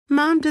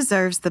Mom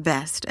deserves the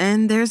best,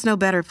 and there's no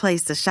better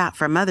place to shop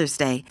for Mother's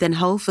Day than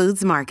Whole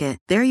Foods Market.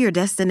 They're your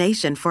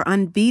destination for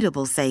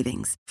unbeatable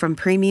savings, from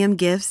premium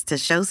gifts to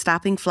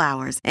show-stopping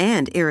flowers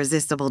and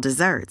irresistible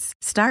desserts.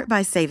 Start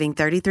by saving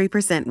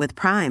 33% with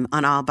Prime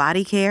on all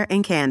body care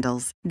and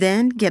candles.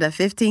 Then get a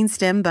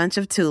 15-stem bunch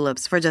of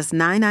tulips for just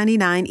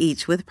 $9.99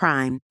 each with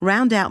Prime.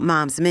 Round out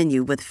Mom's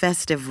menu with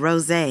festive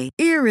rosé,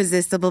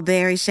 irresistible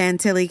berry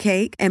chantilly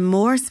cake, and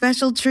more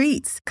special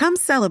treats. Come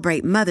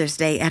celebrate Mother's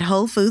Day at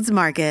Whole Foods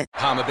Market.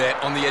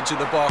 Palmerbet on the edge of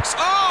the box.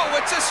 Oh,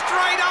 it's a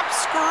straight-up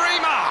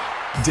screamer!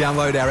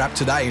 Download our app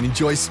today and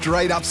enjoy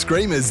straight-up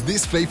screamers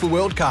this FIFA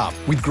World Cup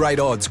with great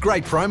odds,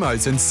 great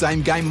promos and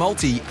same-game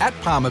multi at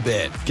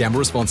Palmerbet. Gamble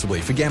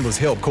responsibly. For Gamblers'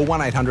 Help, call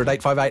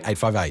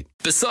 1-800-858-858.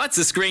 Besides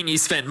the screen you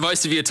spent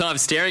most of your time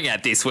staring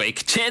at this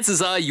week,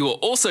 chances are you were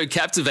also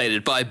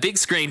captivated by a big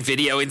screen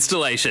video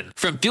installation.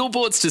 From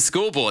billboards to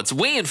scoreboards,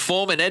 we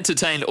inform and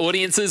entertain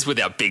audiences with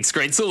our big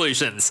screen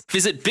solutions.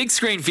 Visit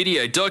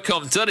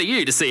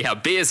bigscreenvideo.com.au to see how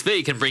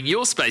BSV can bring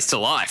your space to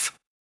life.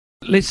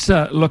 Let's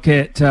look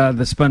at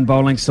the spin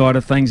bowling side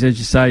of things. As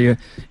you say,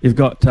 you've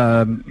got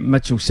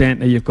Mitchell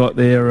Santner, you've got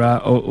there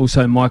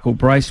also Michael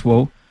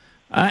Bracewell,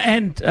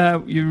 and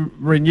you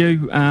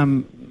renew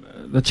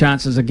the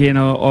chances again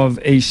of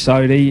Ish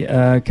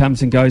Sodhi.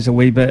 Comes and goes a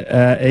wee bit,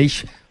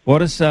 Ish. What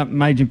has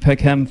made you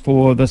pick him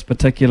for this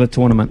particular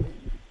tournament?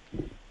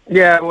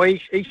 Yeah, well,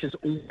 Ish has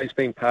always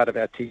been part of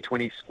our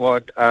T20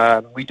 squad.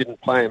 We didn't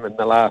play him in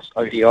the last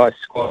ODI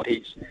squad.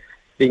 He's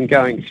been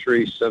going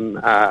through some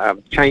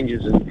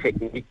changes in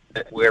technique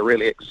that we're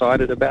really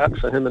excited about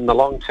for him in the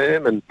long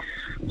term, and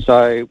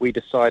so we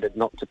decided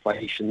not to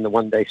play Ish in the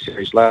one-day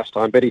series last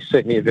time, but he's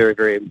certainly a very,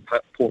 very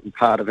important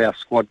part of our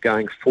squad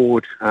going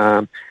forward.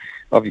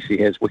 Obviously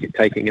he has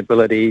wicket-taking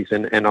abilities,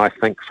 and I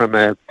think from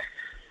a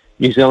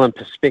New Zealand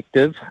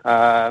perspective,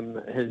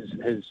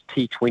 his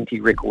T20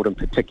 record in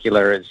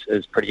particular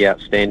is pretty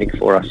outstanding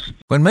for us.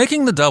 When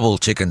making the double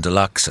chicken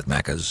deluxe at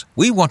Macca's,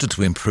 we wanted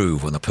to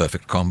improve on the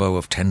perfect combo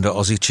of tender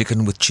Aussie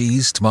chicken with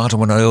cheese,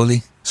 tomato and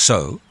aioli.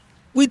 So,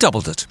 we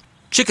doubled it.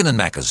 Chicken and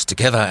Macca's,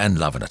 together and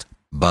loving it.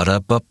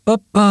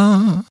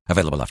 Ba-da-ba-ba-ba.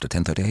 Available after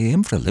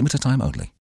 10:30am for a limited time only.